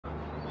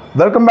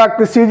Welcome back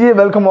to CG.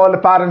 Welcome all the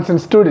parents and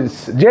students.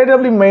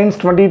 JEE Mains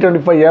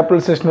 2025 April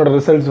session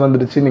results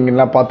வந்துருச்சு நீங்க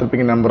எல்லாம்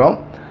பார்த்திருப்பீங்க நம்புறோம்.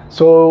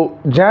 So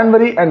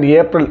January and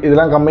April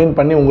இதெல்லாம் combine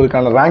பண்ணி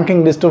உங்களுக்கான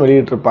ranking list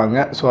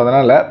வெளியிட்டிருப்பாங்க. So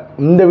அதனால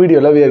இந்த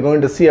வீடியோல we are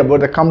going to see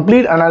about the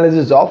complete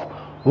analysis of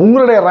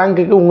உங்களுடைய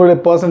ரேங்க்குக்கு உங்களுடைய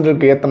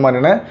பெர்சன்டேஜ்க்கு ஏத்த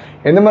மாதிரியான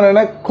எந்த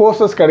மாதிரியான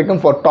கோர்सेस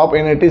கிடைக்கும் for top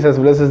NITs as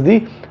well as the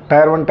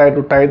tier 1 tier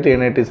 2 tier 3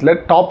 NITs ல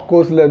top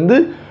கோர்ஸ்ல இருந்து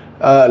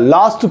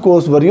லாஸ்ட்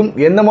கோர்ஸ் வரையும்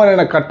எந்த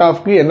மாதிரியான கட்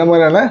ஆஃப்க்கு எந்த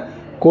மாதிரியான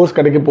கோர்ஸ்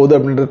கிடைக்க போகுது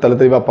அப்படின்றது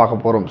தெளிவாக பார்க்க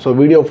போகிறோம். ஸோ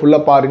வீடியோ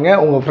ஃபுல்லாக பாருங்கள்.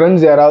 உங்கள்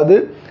ஃப்ரெண்ட்ஸ் யாராவது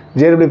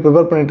JEE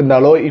ப்ரிப்பேர் பண்ணிட்டு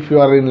இருந்தாலோ if you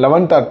are in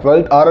 11th or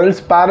 12th or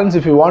else parents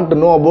if you want to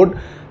know about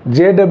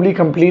JEE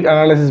complete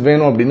analysis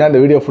வேணும் அப்படின்னா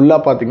இந்த வீடியோ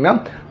ஃபுல்லாக பார்த்தீங்கன்னா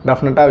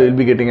டெஃபினட்டாக will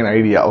be getting an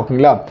idea.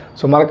 ஓகேங்களா?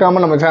 ஸோ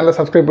மறக்காமல் நம்ம சேனலை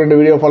சப்ஸ்கிரைப்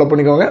பண்ணிட்டு வீடியோ ஃபாலோ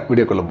பண்ணிக்கோங்க.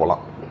 வீடியோக்குள்ளே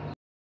போகலாம்.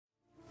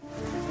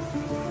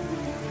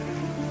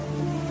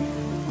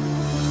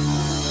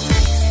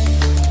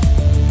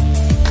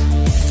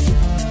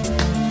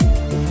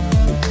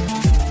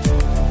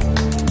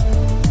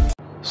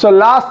 So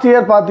last year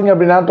பார்த்தீங்க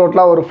அப்படின்னா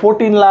டோட்டலாக ஒரு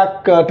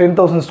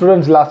 14,10,000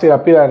 ஸ்டூடெண்ட்ஸ் லாஸ்ட் இயர்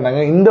அப்பியர்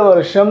ஆயிருந்தாங்க. இந்த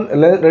வருஷம்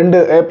ரெண்டு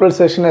April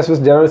session as well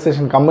as ஜனவரி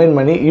செஷன் கம்பைன்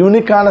பண்ணி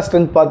யூனிக்கான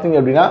ஸ்ட்ரென்த் பார்த்தீங்க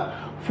அப்படின்னா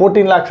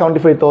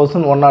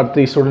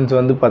 14,75,103 ஸ்டூடெண்ட்ஸ்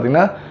வந்து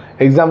பார்த்தீங்கன்னா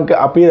எக்ஸாமுக்கு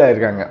அப்பியர்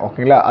ஆயிருக்காங்க.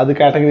 ஓகேங்களா? அது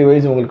கேட்டகரி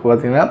வைஸ் உங்களுக்கு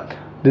பார்த்தீங்கன்னா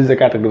this is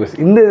a category wise.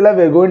 இந்த இதில்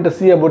we are going to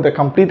see about the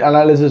complete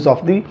analysis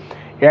of the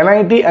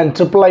NIT and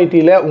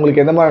IIITல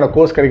உங்களுக்கு எந்த மாதிரியான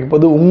கோர்ஸ் கிடைக்க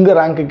போகுது, உங்கள்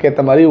ரேங்க்குக்கு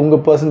ஏற்ற மாதிரி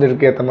உங்கள்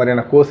பெர்சன்டேஜ்க்கு ஏற்ற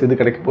மாதிரியான கோர்ஸ் இது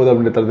கிடைக்க போகுது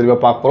அப்படின்றத தெளிவாக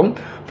பார்க்குறோம்.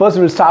 First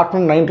will start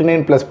from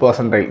 99+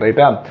 percentile,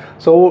 ரைட்டா?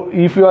 So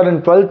if you are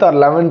in 12th or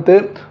 11th,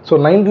 so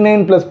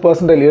 99+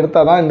 percentile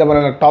எடுத்தால் தான் இந்த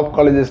மாதிரியான டாப்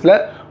காலேஜஸில்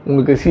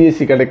உங்களுக்கு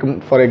CSE கிடைக்கும்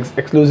for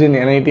exclusive in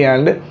NIT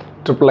and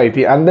IIIT,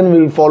 and then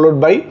will followed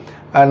by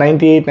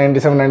 98,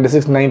 97,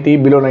 96, 90,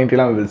 below 90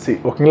 we will see.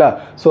 Okay,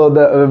 so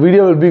the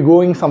video will be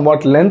going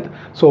somewhat length,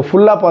 so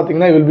full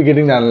பார்த்தீங்கன்னா you will be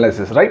getting the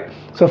analysis, right?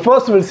 So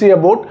first we'll see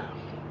about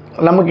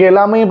நமக்கு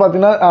எல்லாமே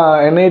பார்த்தீங்கன்னா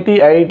NIT,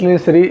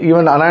 IITலையும் சரி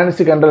even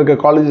அனாலிஸ்டிக் under இருக்க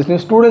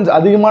காலேஜஸ்லையும் students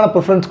அதிகமான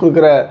preference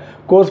கொடுக்குற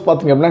course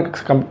பார்த்தீங்க அப்படின்னா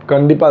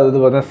கண்டிப்பாக அது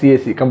பார்த்தீங்கன்னா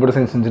CSE கம்ப்யூட்டர்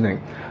சயின்ஸ்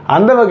இன்ஜினியரிங்.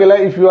 அந்த வகையில்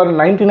இஃப் யூ ஆர்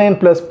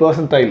 99+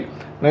 percentile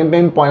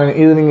 99.9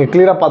 இது நீங்கள்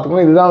கிளியராக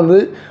பார்த்துக்கணும். இதுதான் வந்து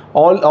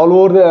ஆல்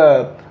ஓவர் த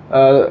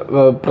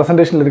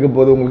ப்ரெசன்டேஷனில் இருக்க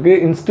போது உங்களுக்கு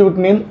institute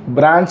name,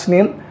 branch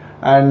name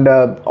and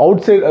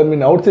out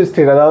side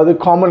state, அதாவது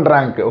common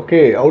rank, okay,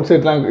 out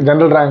side rank,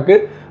 general rank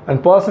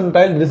and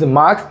percentile, this is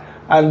marks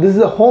and this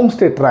is a home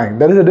state rank.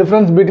 That is a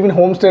difference between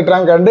home state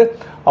rank and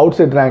out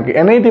side rank.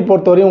 NIT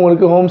பொறுத்தவரையும்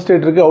உங்களுக்கு home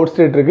state இருக்குது, out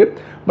state இருக்குது.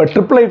 But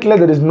IIITல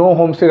there is no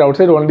home state, out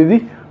side, only the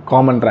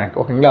common rank.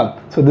 ஓகேங்களா?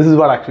 So this is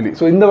what actually.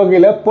 So இந்த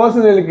வகையில்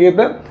பர்சன்டேஜுக்கு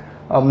ஏற்ற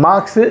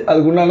marks,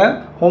 அதுக்கு உண்டான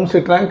home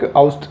state rank,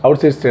 out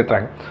side state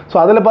rank. So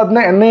அதில்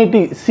பார்த்தீங்கன்னா NIT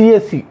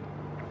CSE.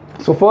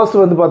 ஸோ ஃபர்ஸ்ட்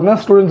வந்து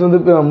பார்த்தீங்கன்னா ஸ்டூடெண்ட்ஸ் வந்து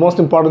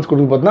மோஸ்ட் இம்பார்ட்டன்ஸ்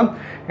கொடுக்க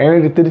பார்த்தீங்கன்னா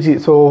NIT Trichy.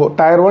 So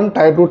tyre 1,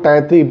 tyre 2,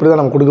 tyre 3 இப்படி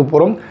தான் நம்ம கொடுக்க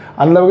போகிறோம்.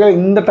 அந்த வகையில்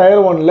இந்த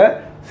டயர் 1ல்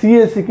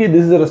CSEக்கு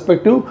this is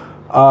respective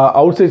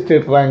out side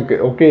state rank.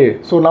 Okay,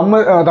 so நம்ம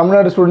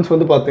தமிழ்நாடு ஸ்டூடெண்ட்ஸ்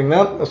வந்து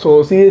பார்த்தீங்கன்னா so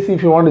CSE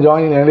if you want to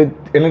join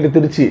NIT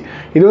Trichy,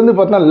 இது வந்து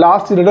பார்த்தீங்கன்னா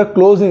லாஸ்ட் இயரோட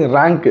க்ளோசிங்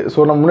ரேங்க். ஸோ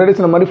நம்ம முன்னாடி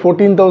சொன்ன மாதிரி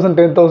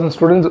 14,10,000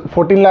 students,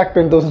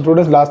 14,10,000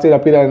 students last year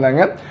appear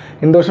ஆயிருந்தாங்க.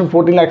 இந்த வருஷம்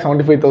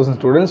 14,75,000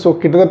 ஸ்டூடெண்ட்ஸ். ஸோ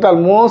கிட்டத்தட்ட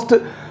ஆல்மோஸ்ட்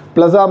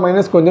ப்ளஸ் ஆர்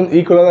மைனஸ் கொஞ்சம்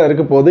ஈக்குவலாக தான்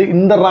இருக்க போகுது.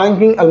 இந்த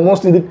ரேங்கிங்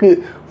ஆல்மோஸ்ட் இதுக்கு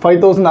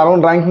 5,000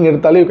 அரௌண்ட் ரேங்கிங்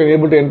எடுத்தாலே you can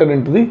able to enter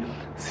into the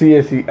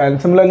CSE. And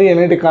similarly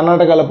NIT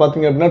கர்நாடகாவில்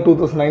பார்த்தீங்க அப்படின்னா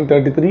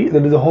 2,933,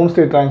 that is home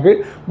state rank.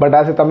 But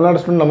as a Tamil Nadu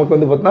student நமக்கு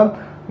வந்து பார்த்தீங்கன்னா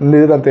இந்த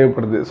இது தான்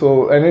தேவைப்படுது. ஸோ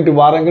NIT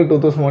வாரங்கள்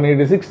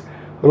 2,186,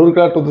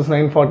 ரூர்கா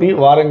 2,940,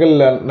 வாரங்கள்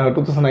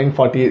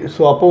 2,948.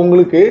 ஸோ அப்போ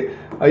உங்களுக்கு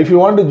if you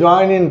want to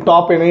join in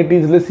top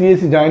NITஸில்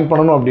CSE join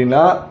பண்ணணும்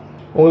அப்படின்னா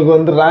உங்களுக்கு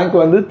வந்து ரேங்க்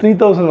வந்து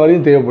 3,000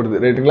 வரையும் தேவைப்படுது,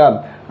 ரைட்டுங்களா?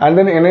 And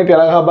then NIT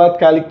Allahabad,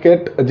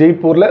 Calicut,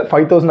 ஜெய்ப்பூரில்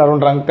 5,000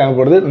 அரௌண்ட் ரேங்க்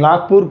தேவைப்படுது.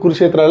 நாக்பூர்,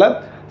 குருஷேத்ராவில்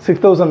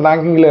 6,000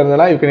 ரேங்கிங்கில்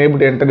இருந்தனா you can able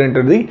to enter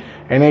into the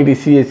NIT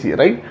CSE,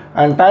 right?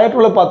 And tyre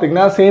 2ல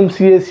பார்த்தீங்கன்னா சேம்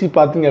CSE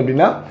பார்த்தீங்க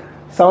அப்படின்னா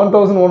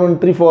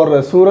 7,113 for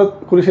Surat,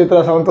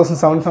 Kurukshetra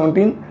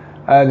 7,717,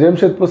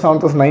 Jamshedpur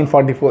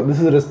 7,944.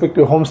 This is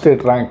respective home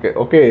state rank.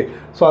 Okay,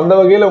 so அந்த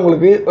வகையில்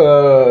உங்களுக்கு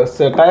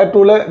டயர்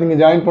 2ல் நீங்கள்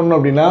ஜாயின் பண்ணணும்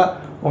அப்படின்னா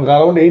உங்களுக்கு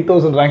அரௌண்ட்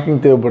 8,000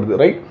 ரேங்கிங் தேவைப்படுது,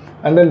 ரைட்?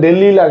 அண்ட் தென்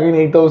டெல்லியில் again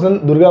 8,000,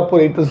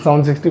 Durgapur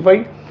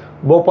 8,765,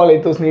 Bhopal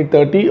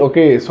 8,830.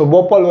 Okay, so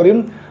Bhopal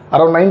வரையும்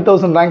around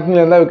 9,000 ranking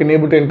இருந்தால் you can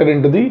able to enter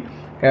into the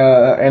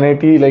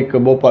NIT like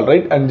Bhopal,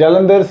 right? And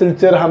Jalandhar,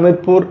 Silchar,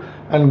 Hamirpur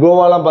and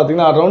கோவாலாம்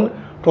பார்த்தீங்கன்னா around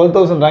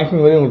 12,000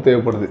 ranking வரையும் உங்களுக்கு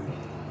தேவைப்படுது.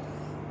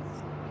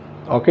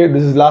 Okay,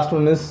 this is last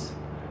one is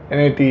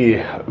NIT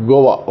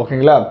Goa.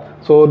 ஓகேங்களா?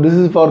 So this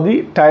is for the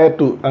tier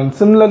 2 and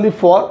similarly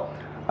for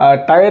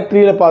tier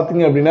 3ல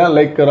பார்த்தீங்க அப்படின்னா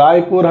like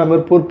Raipur,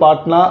 Hamirpur,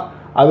 Patna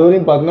அது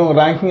வரையும் பார்த்தீங்கன்னா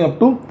ranking up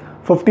to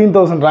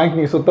 15,000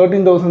 ranking. So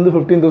 13,000 to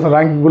 15,000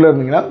 ranking குள்ள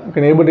இருந்தீங்கன்னா you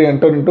can able to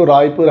enter into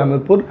Raipur,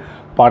 Hamirpur,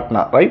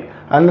 Patna, right?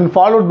 And then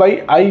followed by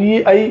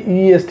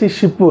IIITs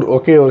ஷிப்பூர்.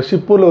 Okay, ஒரு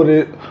ஷிப்பூரில் ஒரு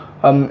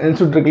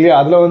institute இருக்கு இல்லையா,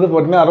 அதில் வந்து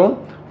பார்த்தீங்கன்னா around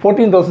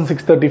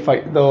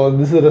 14,635.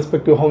 This is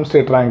respective home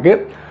state rank.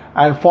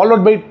 and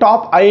followed by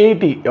top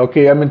IIT,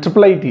 okay, I mean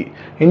IIIT,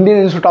 Indian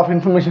Institute of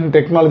Information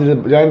Technology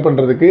join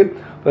பண்ணுறதுக்கு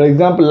for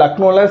example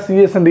Lucknowல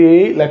CS and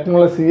AE,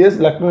 Lucknowல CS,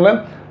 Lucknowல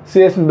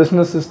CS in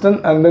Business System,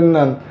 and then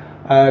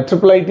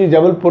IIIT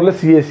Jabalpurல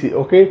CSE,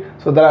 okay.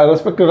 So the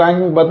respective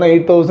ranking பார்த்தா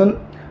 8,000,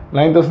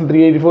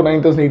 9,384,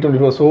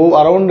 9,824, so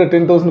around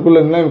 10,000 குள்ள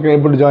இருந்தா you can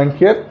able to join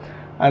here.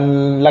 And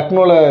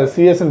Lucknowல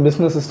CS and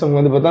Business System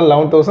வந்து பார்த்தா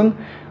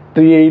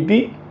 11,380,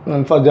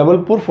 and for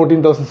Jabalpur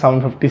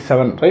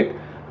 14,757, right.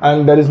 And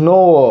there is no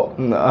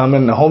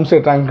home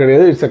state rank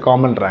கிடையாது, it's a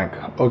common rank,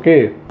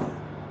 okay.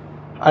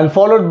 And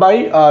followed by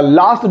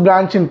last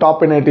branch in top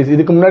NITs.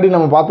 இதுக்கு முன்னாடி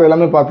நம்ம பார்த்தது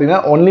எல்லாமே பார்த்தீங்கன்னா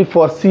only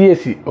for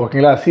CSE,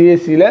 ஓகேங்களா.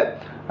 CSEல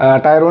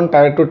tier 1,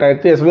 tier 2, tier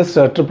 3 as well as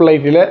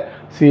IIITல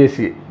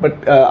CSE. But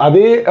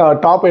அதே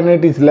top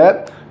NITஸ்ல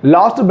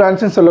last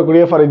பிரான்ச்னு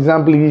சொல்லக்கூடிய for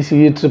example ECE,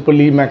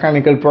 EEE,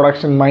 mechanical,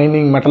 production,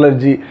 mining,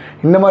 metallurgy,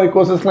 இந்த மாதிரி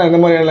கோர்சஸ்லாம் எந்த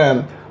மாதிரியான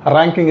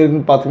ரேங்கிங்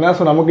இருக்குன்னு பார்த்தீங்கன்னா,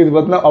 ஸோ நமக்கு இது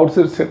பார்த்தீங்கன்னா அவுட்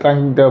ஸ்டேட்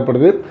ரேங்கிங்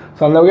தேவைப்படுது.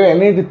 ஸோ அந்த வகையில்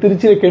NIT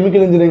திருச்சியில்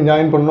கெமிக்கல் இன்ஜினியரிங்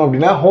ஜாயின் பண்ணணும்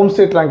அப்படின்னா ஹோம்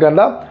ஸ்டேட் ரேங்காக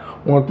இருந்தால்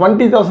உங்களுக்கு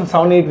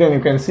 20,789,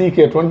 யூ கேன் see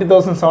here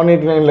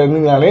 20,789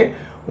 இருந்தீங்கனாலே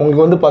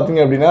உங்களுக்கு வந்து பார்த்தீங்க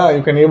அப்படின்னா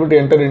you can able to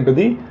enter in to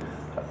the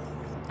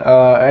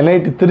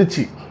NIT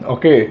Trichy,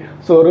 okay.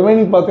 So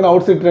remaining பார்த்தீங்கன்னா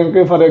out state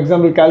rank for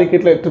example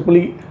கேலிக்கேட்டில்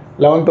IIIE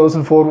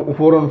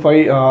 11,415,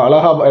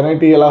 Allahabad,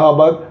 NIT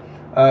Allahabad,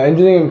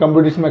 engineering and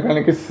computation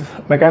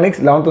mechanics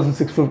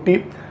 11,650,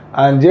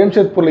 and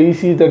Jamshedpurla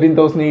ECE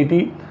 13,080,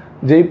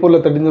 Jaipurla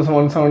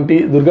 13,170,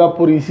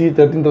 Durgapur ECE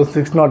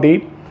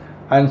 13,608,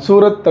 and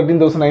Surat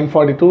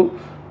 13,942,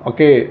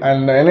 okay.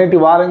 And NIT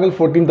Warangal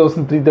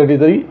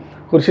 14,333,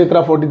 Kurukshetra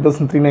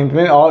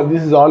 14,399, all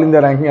this is all in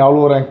the ranking, all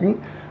over ranking.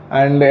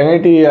 And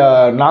NIT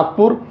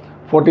Nagpur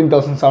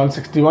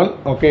 14,761,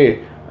 okay.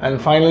 And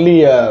finally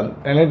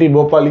NIT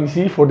Bhopal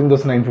ECE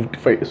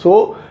 14,955. So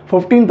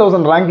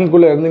 15,000 ranking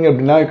குள்ள இருந்தீங்க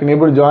அப்படின்னா you can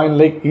able to join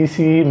like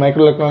ECE,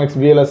 Microelectronics,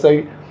 VLSI,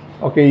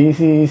 okay,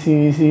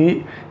 ECE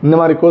இந்த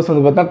மாதிரி course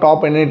வந்து பார்த்தா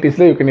top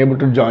NITஸ்ல you can able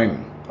to join,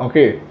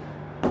 okay.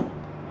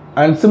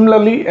 And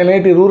similarly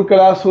NIT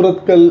Roorkela,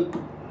 Surathkal,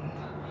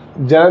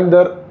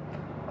 Jalandhar,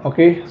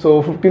 okay. So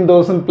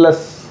 15,000 plus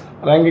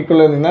ranking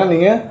குள்ள இருந்தீங்கன்னா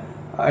நீங்க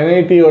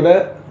NIT ஓட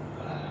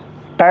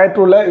tier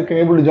 2ல you can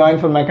able to join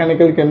for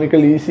mechanical,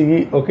 chemical,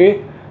 ECE, okay.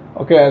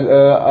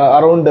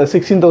 Around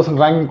 16,000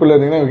 ranking குள்ள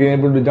இருந்தீங்கன்னா you can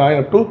able to join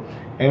up to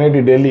NIT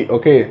Delhi,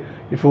 okay.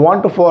 If you want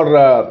to for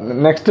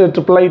next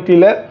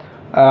IIITல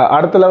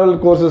அடுத்த level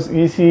courses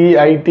ECE,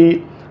 IT,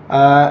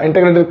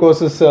 integrated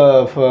courses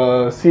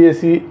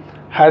CSE,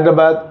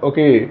 Hyderabad,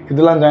 okay,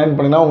 இதெல்லாம் join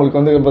பண்ணினா உங்களுக்கு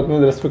வந்து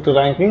பார்த்தீங்கன்னா respective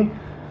ranking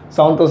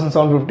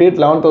 7,758,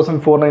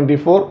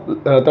 11,494,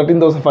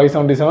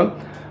 13,577.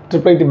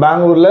 IIIT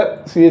Bangalore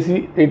CSE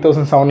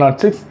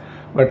 8,706,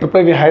 but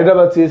IIIT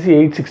Hyderabad CSE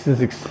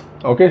 866,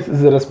 okay. This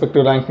is the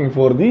respective ranking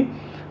for the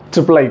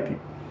IIIT.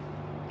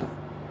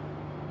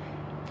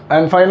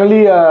 And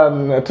finally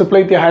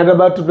IIIT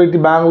Hyderabad, IIIT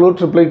Bangalore,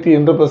 IIIT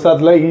Indraprasad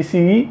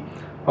ECE,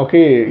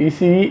 okay,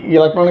 ECE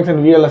Electronics and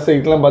VLSI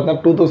இதெல்லாம் பார்த்தா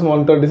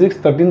 2,136,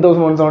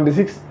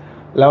 13,176,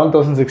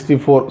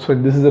 11,064. So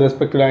this is the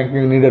respective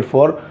ranking needed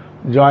for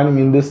joining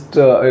in this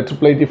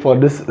IIIT for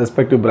this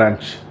respective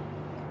branch.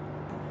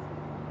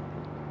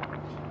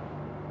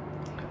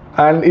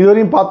 And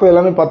இதுவரையும் பார்த்தது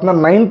எல்லாமே பார்த்தோன்னா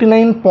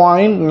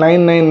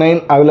 99.999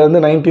 அதுலேருந்து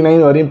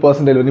 99 வரையும்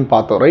percentile வரையும்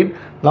பார்த்தோம், right.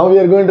 Now we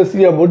are going to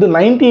see about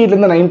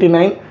 98லேருந்து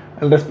 99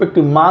 and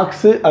respective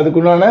marks,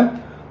 அதுக்குண்டான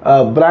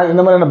பிரான்ச்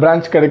எந்த மாதிரியான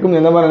பிரான்ச் கிடைக்கும்,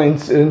 எந்த மாதிரியான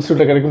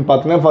இன்ஸ்டியூட்டில் கிடைக்கும்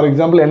பார்த்தீங்கன்னா for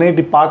example NIT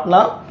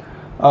Patna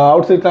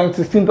out side rank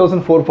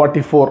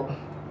 16,444,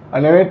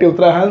 and NIT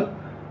Uttarakhand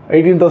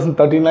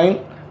 18,039,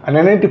 and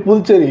NIT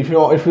Puducherry. If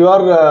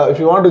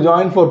you want to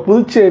join for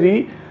Puducherry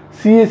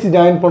CSE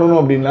join பண்ணணும்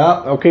அப்படின்னா,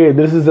 okay,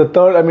 this is the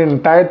third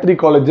tier 3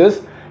 colleges.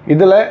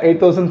 இதில்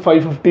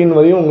 8,515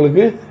 வரையும்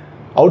உங்களுக்கு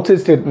அவுட்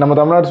சைட் ஸ்டேட் நம்ம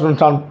Tamil Nadu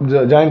students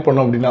join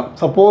பண்ணோம் அப்படின்னா,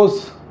 suppose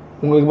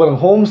உங்களுக்கு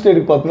பாருங்கள் ஹோம்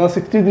ஸ்டேட்டுக்கு பார்த்தீங்கன்னா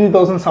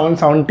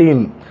 63,717.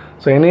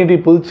 ஸோ NIT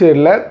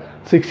புதுச்சேரியில்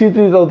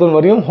 63,000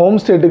 வரையும் ஹோம்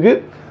ஸ்டேட்டுக்கு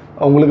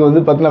உங்களுக்கு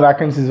வந்து பார்த்தீங்கன்னா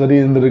வேகன்சிஸ்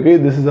வரையும் இருந்திருக்கு.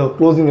 This is a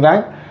closing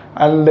rank.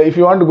 And if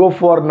you want to go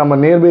for நம்ம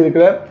நியர்பை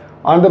இருக்கிற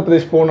ஆந்திர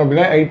பிரதேஷ் போகணும்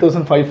அப்படின்னா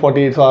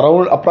 8,548. ஸோ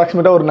அரௌண்ட்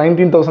அப்ராக்சிமேட்டாக ஒரு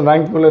 19,000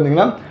 ரேங்க்குள்ளே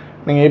இருந்தீங்கன்னா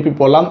நீங்கள் AP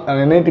போகலாம்.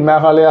 NIT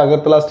Meghalaya,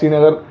 Agartala,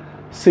 Srinagar,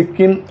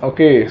 Sikkim,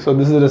 okay. So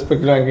this is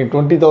respective ranking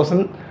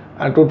 20,000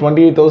 and to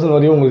 28,000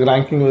 வரையும் உங்களுக்கு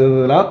ரேங்கிங்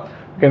இருந்ததுன்னா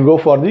you can go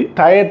for the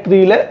tier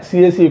 3ல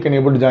CSE you can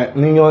able to join.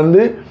 நீங்கள்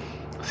வந்து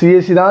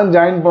CSE தான்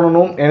ஜாயின்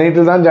பண்ணணும், NIT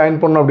தான் ஜாயின்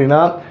பண்ணணும்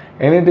அப்படின்னா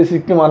NIT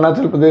சிக்கிம்,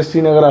 அருணாச்சல் பிரதேஷ்,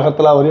 ஸ்ரீநகர்,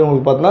 அகர்தலா வரையும்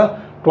உங்களுக்கு பார்த்தீங்கன்னா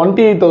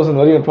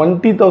 28,000 வரையும்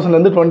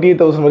 20,000லேருந்து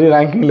 28,000 வரையும்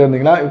ரேங்கிங்கில்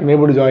இருந்தீங்கன்னா you can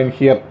able to join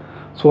here.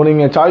 So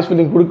நீங்கள் சாய்ஸ்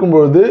ஃபில்லிங்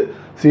கொடுக்கும்பொழுது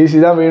CSE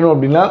தான் வேணும்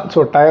அப்படின்னா ஸோ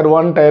tier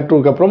 1, tier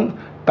 2க்கு அப்புறம்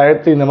tier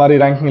 3 இந்த மாதிரி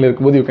ரேங்கிங்கில்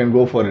இருக்கும்போது you can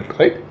go for it,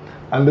 right.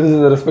 And this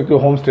is the respective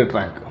home state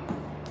rank.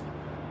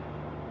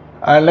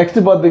 And next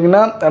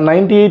பார்த்தீங்கன்னா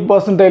 98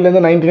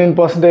 percentileலேருந்து 99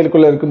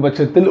 percentileக்குள்ளே இருக்கும்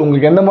பட்சத்தில்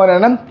உங்களுக்கு எந்த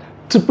மாதிரியான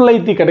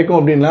IIIT கிடைக்கும்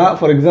அப்படின்னா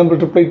for example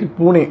IIIT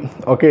Pune,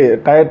 okay,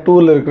 tier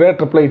 2ல் இருக்கிற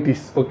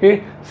IIITs, okay.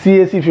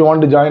 CSE if you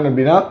want to join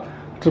அப்படின்னா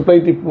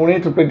IIIT பூனே,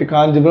 IIIT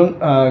காஞ்சிபுரம்,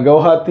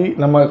 கவுஹாத்தி.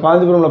 நம்ம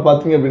காஞ்சிபுரமில்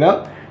பார்த்தீங்க அப்படின்னா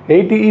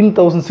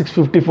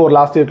 18,654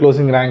 last year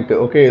closing rank.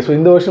 Okay, so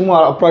in the வருஷமும்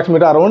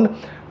approximately around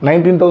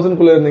 19,000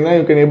 குள்ள இருந்தீங்கன்னா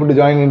you can able to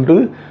join into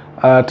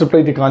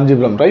IIIT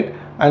Kanjipuram, right?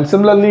 And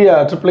similarly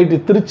IIIT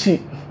Trichy,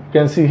 you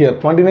can see here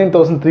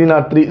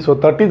 29,303. So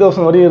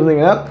 30,000 வரையும்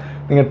இருந்தீங்கன்னா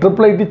நீங்க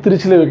IIIT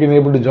Trichyல you can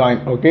able to join.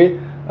 Okay,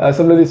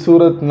 similarly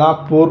Surat,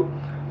 Nagpur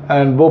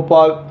and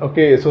Bhopal.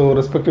 Okay, so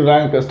respective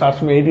rank starts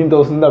from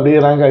 18,000 அப்படியே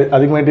rank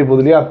அதிகமாயிட்டே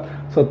போகுது இல்லையா?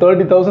 So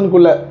 30,000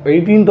 குள்ள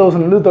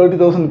 18,000 இருந்து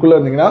 30,000 குள்ள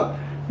இருந்தீங்கன்னா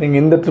நீங்க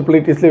இந்த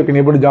IIITsல you can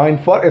able to join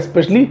for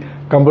especially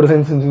computer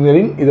science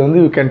engineering. இது வந்து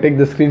you can take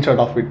the screenshot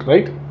of it,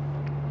 right?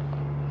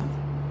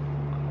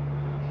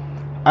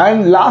 And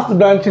last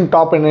branch in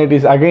top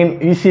NITs again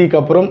ECE க்கு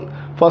அப்புறம்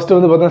first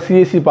வந்து பார்த்தா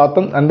CSE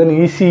பார்த்தோம் and then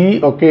ECE.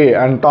 Okay,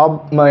 and top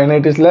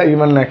NITsல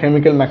even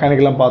chemical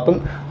mechanical லாம் பார்த்தோம்.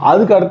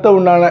 அதுக்கு அடுத்த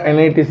உண்டான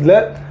NITsல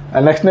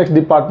next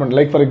department,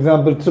 like for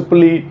example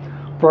EEE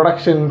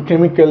production,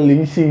 chemical,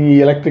 ECE,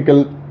 electrical.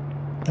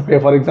 Okay,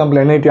 for example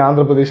NIT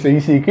Andhra Pradeshல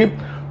ECE க்கு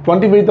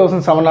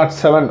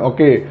 25,707.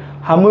 Okay,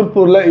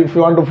 Hamirpurla if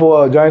you want to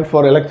join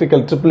for electrical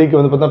EEE க்கு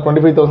வந்து பார்த்தா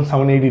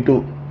 25,782.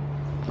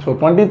 so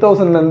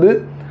 20,000 ல இருந்து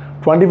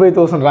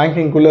 25,000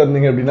 ranking குள்ள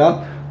இருந்தீங்க அப்படினா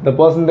the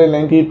percentile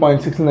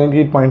 98.6 and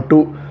 98.2.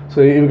 so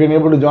you can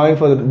able to join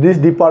for these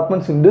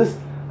departments in this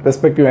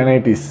respective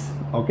NITs.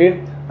 Okay,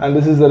 and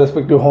this is the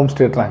respective home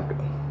state rank.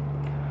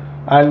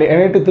 And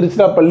NIT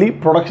Tiruchirappalli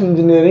production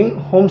engineering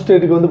home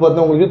state க்கு வந்து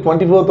பார்த்தா உங்களுக்கு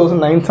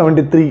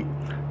 24,973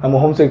 நம்ம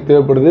home state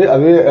தேவைப்படுது.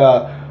 அதே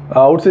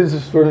outside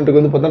student க்கு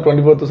வந்து பார்த்தா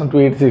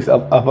 24,286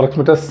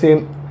 approximately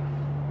same.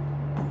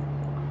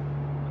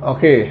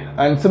 Okay,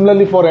 and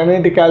similarly for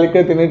NIT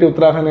Calicut, NIT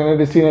Uttarakhand,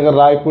 NIT Srinagar,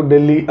 Raipur,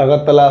 Delhi,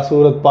 Agartala,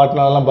 Surat,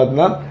 Patna எல்லாம்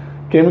பார்த்தீங்கன்னா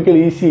chemical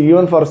ECE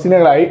even for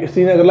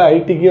Srinagarல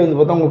IT க்கு வந்து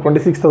பார்த்தா உங்களுக்கு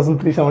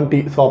 26,370.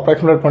 so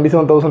approximately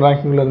 27,000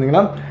 rankingல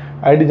இருந்தீங்கன்னா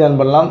IT join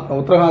பண்ணலாம்.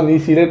 Uttarakhand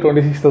ECE ல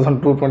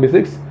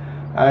 26,226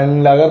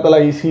 and Agartala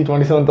ECE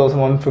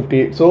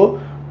 27,150. so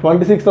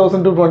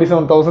 26,000 to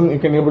 27,000 you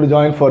can able to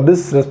join for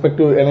this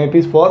respective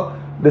NITs for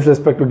this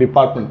respective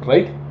department,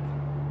 right?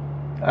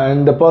 And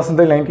the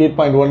percentile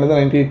 98.1 and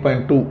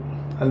 98.2,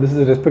 and this is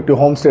the respective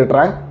home state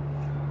rank.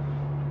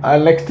 And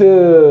next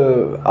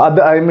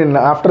other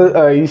after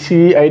ECE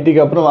IT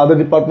க்கு அப்புறம் other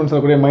departments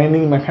are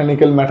mining,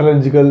 mechanical,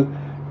 metallurgical,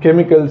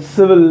 chemical,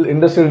 civil,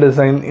 industrial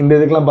design. இந்த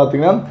இதுக்கெல்லாம்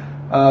பார்த்தீங்கன்னா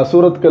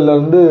சூரத்கல்ல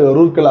இருந்து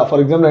ரூர்கலா for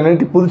example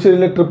NIT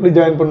புதுச்சேரியில triple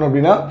join பண்ணணும்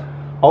அப்படின்னா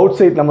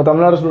outside நம்ம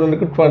தமிழ்நாடு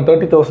ஸ்டூடெண்ட்க்கு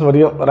 30,000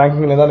 வரையும்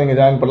ரேங்கிங்ல தான் நீங்க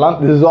ஜாயின் பண்ணலாம்.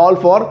 this is all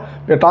for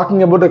we are talking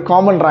about a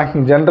common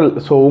ranking general.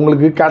 so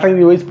உங்களுக்கு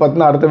category wise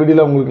பார்த்தா அடுத்த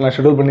வீடியோல உங்களுக்கு நான்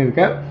ஷெட்யூல்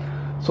பண்ணியிருக்கேன்.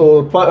 so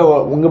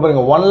உங்க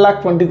பாருங்க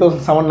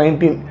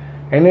 1,20,719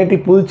 NIT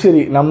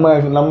புதுச்சேரி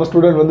நம்ம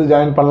ஸ்டூடெண்ட் வந்து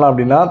ஜாயின் பண்ணலாம்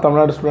அப்படின்னா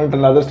Tamil Nadu student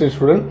and other state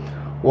student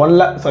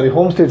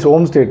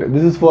home state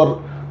this is for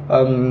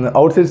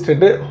outside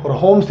state or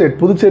home state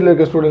புதுச்சேரியில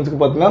இருக்க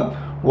ஸ்டூடெண்ட்ஸ்க்கு பார்த்தீங்கன்னா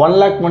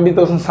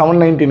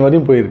 1,20,719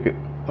 வரையும் போயிருக்கு.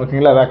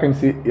 ஓகேங்களா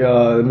vacancy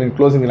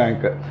closing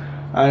rank.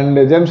 and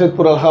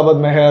Jamshedpur, Allahabad,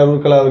 Mehar,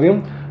 Roorkela வரையும்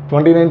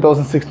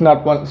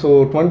 29,601. so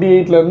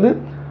 28ல இருந்து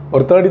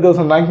ஒரு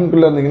 30,000 ranking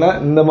குள்ள இருந்தீங்கன்னா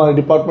இந்த மாதிரி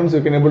departments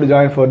you can able to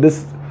join for this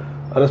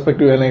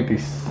respective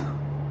NITs.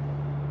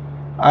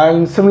 and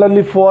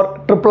similarly for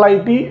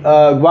IIIT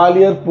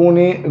Gwalior,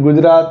 Pune,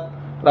 Gujarat,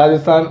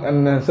 Rajasthan and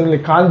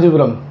similarly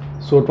Kanjipuram.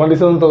 so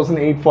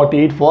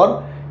 27,848 for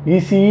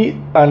ECE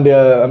and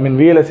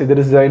VLSE.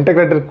 there is an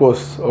integrated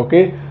course.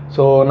 okay,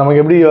 so நமக்கு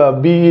எப்படி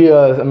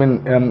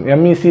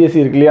MECSE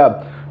இருக்கு இல்லையா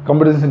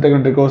computer science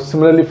integrated course.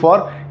 similarly for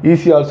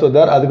ECE also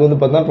there அதுக்கு வந்து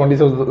பார்த்தா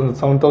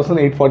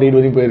 27,848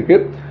 வரையும் போயிருக்கு.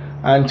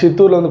 and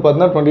சித்தூர்ல வந்து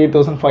பார்த்தா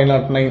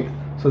 28,509.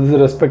 so this is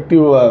a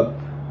respective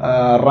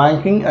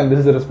ranking and this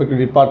is a respective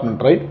department,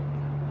 right?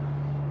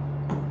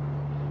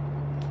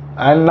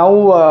 and now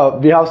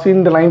we have seen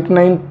the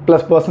 99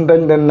 plus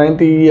percentile, then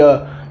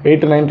 98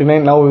 to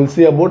 99. now we will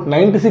see about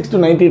 96 to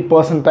 98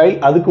 percentile.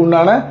 அதுக்கு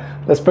உண்டான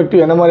respective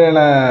என்ன மாதிரியான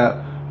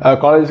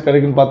colleges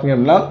கிடைக்குன்னு பார்த்தீங்க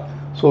அப்படின்னா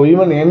so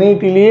even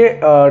NITலேயே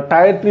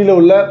tyre 3ல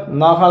உள்ள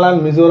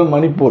Nagaland, Mizoram,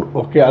 Manipur.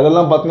 Okay,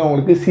 அதெல்லாம் பார்த்தீங்கன்னா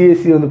உங்களுக்கு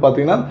CSE வந்து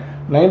பார்த்தீங்கன்னா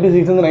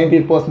 96 to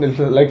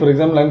 98%. Like for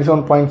example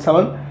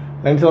 97.7,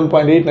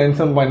 97.8,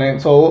 97.9.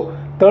 So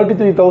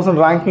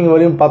 33,000 ranking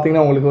வரையும்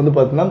பார்த்தீங்கன்னா உங்களுக்கு வந்து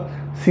பார்த்தீங்கன்னா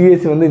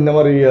CSE வந்து இந்த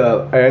மாதிரி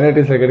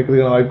NITஸில்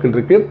கிடைக்கிறதுக்கான வாய்ப்புகள்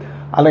இருக்குது.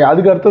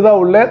 அதுக்கு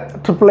அடுத்ததாக உள்ள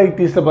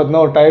IIITஸில்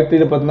பார்த்தீங்கன்னா ஒரு டயர்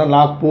 3ல பார்த்தீங்கன்னா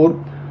நாக்பூர்,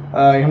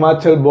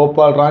 ஹிமாச்சல்,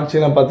 போபால்,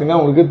 ராஞ்சிலாம் பார்த்தீங்கன்னா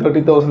உங்களுக்கு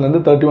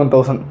 30,000லேருந்து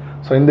 31,000.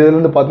 ஸோ இந்த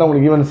இதுலேருந்து பார்த்தா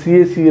உங்களுக்கு even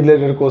CSE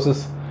related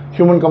courses,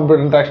 human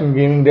computer interaction,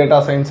 gaming, data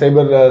science,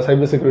 cyber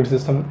security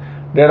system,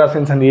 data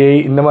science and AI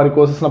இந்த மாதிரி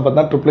கோர்சஸ்லாம்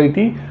பார்த்தா IIIT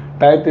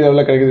டயர் 3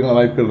 லெவலில் கிடைக்கிறதுக்கான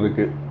வாய்ப்புகள்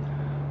இருக்குது.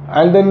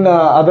 அண்ட் தென்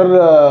அதர்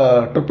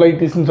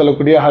IIITஸ்ன்னு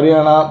சொல்லக்கூடிய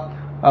ஹரியானா,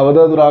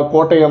 வதோதரா,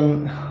 கோட்டயம்,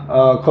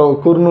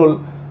 குர்னூல்,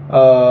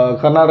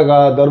 கர்நாடகா,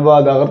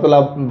 தர்பாத், அகர்தலா,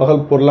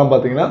 பகல்பூர்லாம்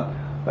பார்த்தீங்கன்னா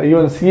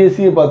ஈவன்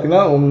CSE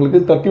பார்த்தீங்கன்னா உங்களுக்கு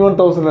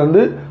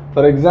 31,000லேருந்து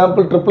ஃபார்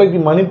எக்ஸாம்பிள் IIIT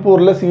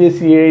மணிப்பூரில்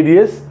CSE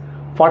AIDS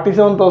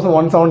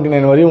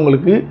 47,179 வரையும்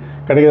உங்களுக்கு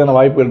கிடைக்கிறதான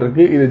வாய்ப்புகள்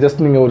இருக்குது. இது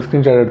ஜஸ்ட் நீங்கள் ஒரு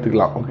ஸ்க்ரீன்ஷாட்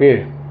எடுத்துக்கலாம். Okay,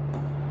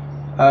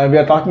 we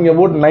are talking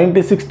about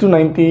 96 to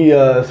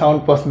 97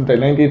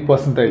 percentile, 98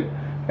 percentile.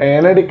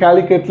 NIT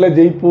காலிக்கட்டில்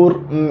Jaipur,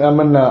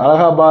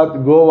 Allahabad,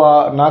 Goa,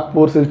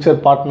 Nagpur, Silchar,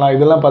 Patna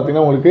இதெல்லாம்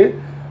பார்த்தீங்கன்னா உங்களுக்கு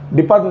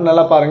டிபார்ட்மெண்ட்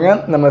நல்லா பாருங்கள்.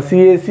 நம்ம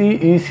சிஎஸ்சி,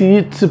 இசிஇ,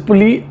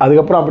 ட்ரிபிள்இ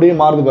அதுக்கப்புறம் அப்படியே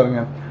மாறுது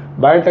பாருங்கள்.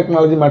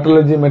 Biotechnology,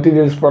 meteorology,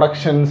 materials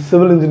production,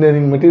 civil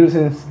engineering, material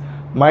science,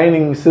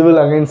 mining,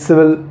 civil against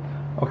civil.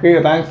 Okay,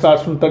 rank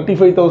starts from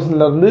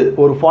 35,000லேருந்து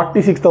ஒரு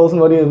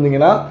 46,000 வரையும்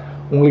இருந்தீங்கன்னா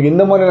உங்களுக்கு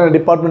இந்த மாதிரியான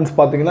டிபார்ட்மெண்ட்ஸ்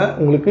பார்த்தீங்கன்னா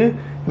உங்களுக்கு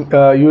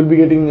you will be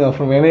getting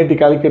from NIT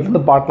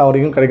காலிக்கட்லேருந்து Patna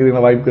வரைக்கும்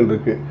கிடைக்கிறதுக்கான வாய்ப்புகள்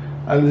இருக்குது.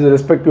 And this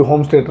respective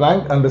home state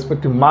rank and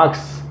respective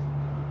marks.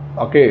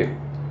 Okay,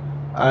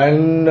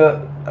 and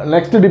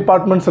next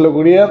department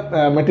சொல்லக்கூடிய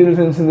material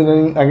science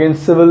engineering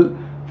against civil.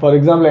 For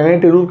example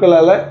NIT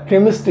ரூர்கலாவில்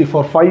chemistry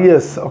for 5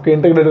 years. Okay,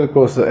 integrated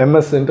course,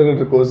 MS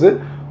integrated course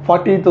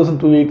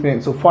 48,289.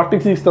 So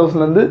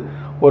 46,000லேருந்து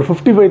ஒரு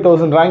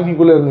 55,000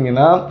 ரேங்கிங்குள்ளே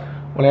இருந்தீங்கன்னா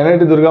உங்களுக்கு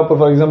NIT Durgapur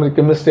for example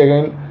chemistry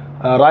again,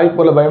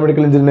 ராய்ப்பூரில்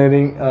biomedical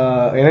engineering,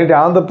 NIT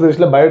Andhra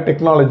பிரதேஷில்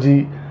biotechnology,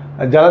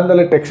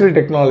 ஜலந்தரில் textile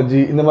technology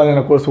இந்த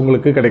மாதிரியான course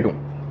உங்களுக்கு கிடைக்கும்.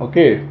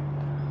 Okay,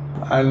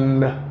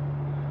 and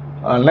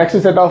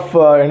next set of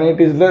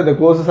NITஸில் the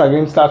courses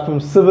again start from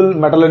civil,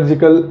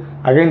 metallurgical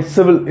again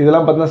civil.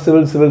 இதெல்லாம்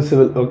பார்த்தீங்கன்னா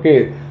civil. Okay,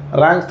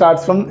 rank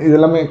starts from இது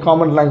எல்லாமே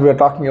common rank we are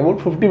talking about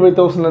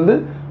 55,000லேருந்து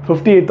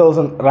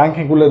 58,000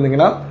 ரேங்கிங்குள்ளே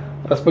இருந்தீங்கன்னா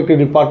respective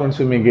departments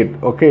you may get.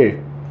 Okay,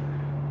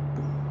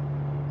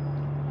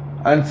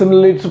 and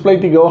similarly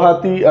IIIT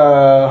Guwahati,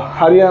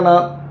 Haryana,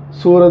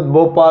 Surat,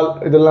 Bhopal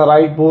இதெல்லாம்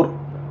Raipur,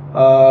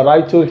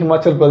 Raichur,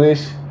 Himachal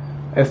Pradesh,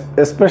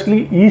 especially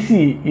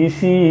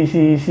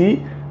EC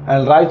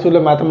and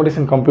ராய்ச்சூரில் mathematics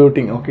and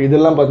computing. Okay,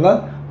 இதெல்லாம் பார்த்தீங்கன்னா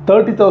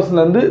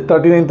 30,000லேருந்து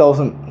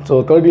 39,000. So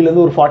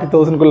 30லேருந்து ஒரு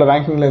 40,000குள்ள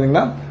ரேங்கிங்கில்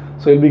இருந்தீங்கன்னா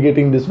so will be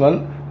getting this one.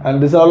 And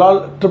this all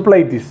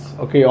IIITs.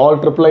 Okay, all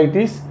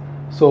IIITs.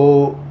 So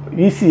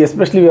EC,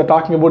 especially we are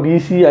talking about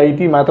EC, IT,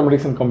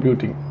 mathematics and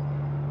computing.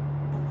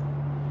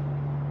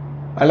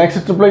 And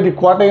next IIIT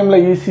Kottayamla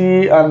EC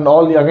and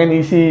all again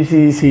EC.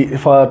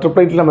 For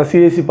IIIT நம்ம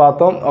CSC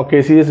பார்த்தோம். Okay,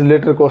 CS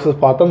related courses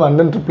பார்த்தோம். And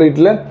then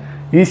IIITல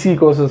EC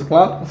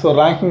courses-க்குலாம் so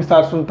ranking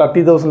starts from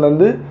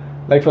 30,000லேருந்து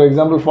like for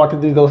example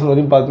 43,000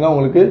 வரையும் பார்த்தீங்கன்னா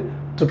உங்களுக்கு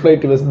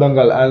IIIT West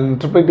Bengal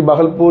and IIIT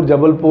Bhagalpur,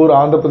 Jabalpur,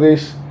 Andhra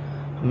Pradesh,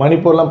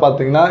 மணிப்பூர்லாம்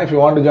பார்த்தீங்கன்னா if you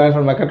want to join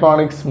from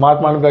mechatronics, smart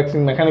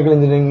manufacturing, mechanical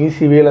engineering, EC,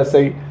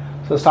 VLSI.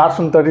 So start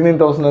from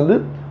 39,000லேருந்து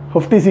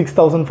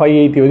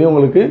 56,580 வரையும்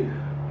உங்களுக்கு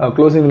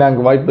closing rank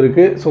வாய்ப்பு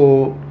இருக்குது. So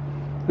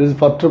this is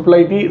for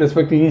IIIT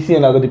respect EC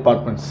and other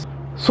departments.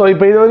 So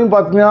இப்போ இது வரையும்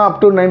பார்த்தீங்கன்னா up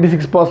to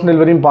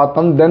 96% வரையும்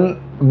பார்த்தோம். தென்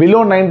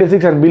பிலோ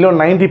 96 அண்ட் பிலோ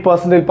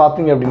 90%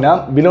 பார்த்தீங்க அப்படின்னா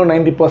பிலோ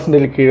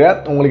 90% கீழே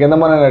உங்களுக்கு எந்த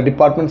மாதிரியான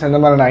டிபார்ட்மெண்ட்ஸ் எந்த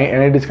மாதிரியான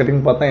NITs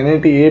கிடைக்குன்னு பார்த்தா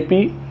NIT AP,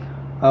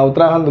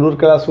 Uttarakhand,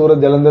 ரூர்கலா,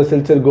 Surat, Jalandhar,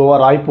 Silchar, Goa,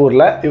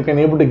 ராய்ப்பூரில் you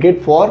can able to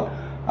get for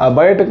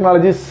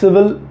biotechnology,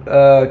 civil,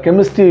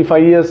 chemistry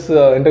 5 years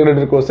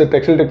integrated course,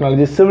 textile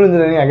technology, civil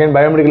engineering, again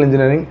biomedical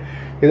engineering.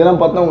 இதெல்லாம்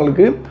பார்த்தா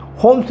உங்களுக்கு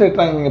ஹோம் ஸ்டேட்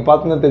ரேங்க் நீங்கள்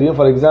பார்த்தீங்கன்னா தெரியும்.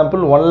 ஃபார்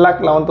எக்ஸாம்பிள்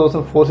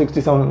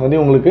 1,11,467 வந்து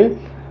உங்களுக்கு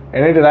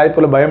NIT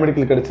ராய்ப்பூரில்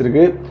பயோமெடிக்கல்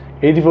கிடச்சிருக்கு.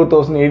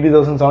 84,000,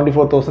 80,000,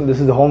 74,000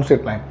 this is home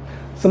state rank.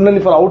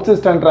 Similarly for out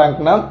side stand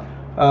ரேங்க்னா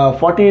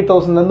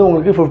 48,000லேருந்து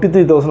உங்களுக்கு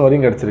 53,000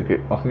 வரையும் கிடச்சிருக்கு.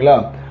 ஓகேங்களா,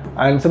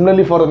 and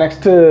similarly for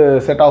next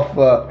set of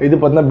இது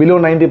பார்த்தீங்கன்னா பிலோ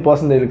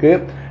 90%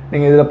 இருக்குது.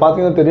 நீங்கள் இதில்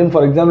பார்த்தீங்கன்னா தெரியும்.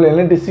 For example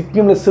NIT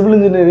சிக்கிமில் civil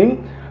engineering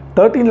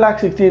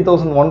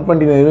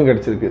 13,68,129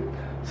 கிடச்சிருக்கு.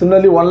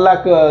 சிமிலர்லி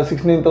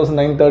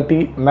 1,69,930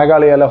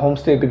 மேகாலயாவில் ஹோம்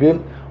ஸ்டேட்டுக்கு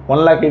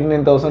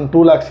 1,89,000,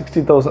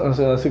 2,60,000,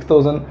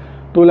 6,000,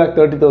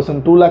 2,30,000,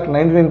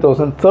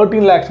 2,99,000,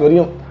 13 lakhs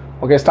வரையும்.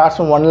 ஓகே, ஸ்டார்ட்ஸ்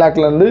ஃப்ரம் 1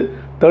 lakhலேருந்து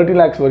 30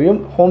 lakhs வரையும்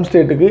ஹோம்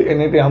ஸ்டேட்டுக்கு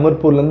NIT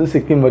ஹமர்பூர்லேருந்து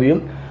சிக்கிம்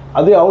வரையும்.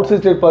 அதே அவுட்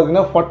சைட் ஸ்டேட்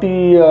பார்த்தீங்கன்னா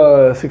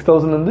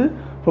 46,000லேருந்து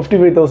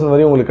 55,000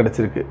 வரையும் உங்களுக்கு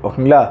கிடச்சிருக்கு.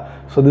 ஓகேங்களா,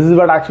 so this is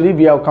what actually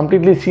we have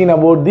completely scene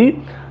about the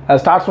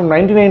starts from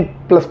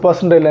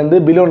 99+%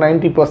 below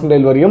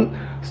 90% வரையும்.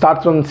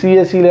 Starts from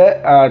சிஎஸ்சியில்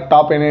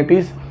top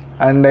NITs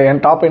and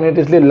N top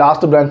NITஸ்லேயே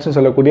last பிரான்ச்னு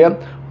சொல்லக்கூடிய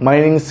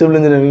மைனிங், சிவில்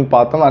இன்ஜினியரிங்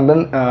பார்த்தோம். And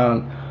then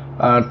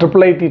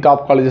IIIT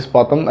top colleges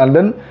பார்த்தோம். And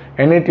then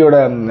NITயோட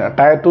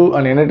Tier 2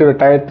 and NITயோட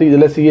Tier 3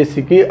 இதில்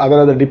சிஎஸ்சிக்கு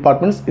other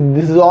departments.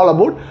 This is all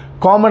about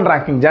common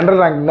ranking, general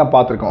ranking தான்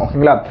பார்த்துருக்கோம்.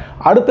 ஓகேங்களா,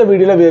 அடுத்த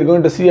வீடியோவில் we are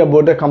going to see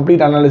about a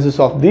complete analysis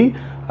of the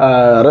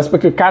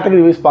respective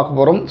category wise பார்க்க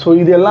போகிறோம். So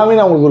இது எல்லாமே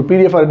நான் உங்களுக்கு ஒரு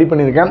PDF ரெடி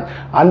பண்ணியிருக்கேன்.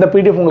 அந்த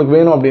PDF உங்களுக்கு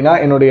வேணும் அப்படின்னா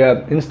என்னுடைய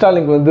இன்ஸ்டா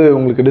லிங்க் வந்து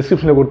உங்களுக்கு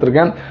டிஸ்கிரிப்ஷனில்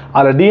கொடுத்துருக்கேன்.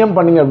 அதில் DM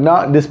பண்ணிங்க அப்படின்னா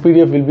this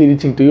PDF will be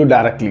reaching to you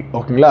directly.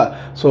 ஓகேங்களா,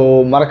 ஸோ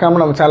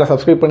மறக்காமல் நம்ம சேனலை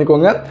சப்ஸ்கிரைப்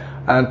பண்ணிக்கோங்க.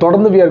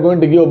 தொடர்ந்து we are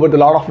going to give about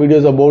a lot of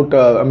videos about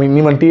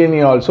even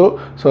TNE also.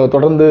 So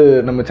தொடர்ந்து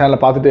நம்ம சேனலை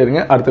பார்த்துட்டே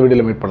இருங்க. அடுத்த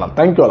வீடியோவில் மீட் பண்ணலாம்.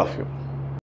 Thank you all of you.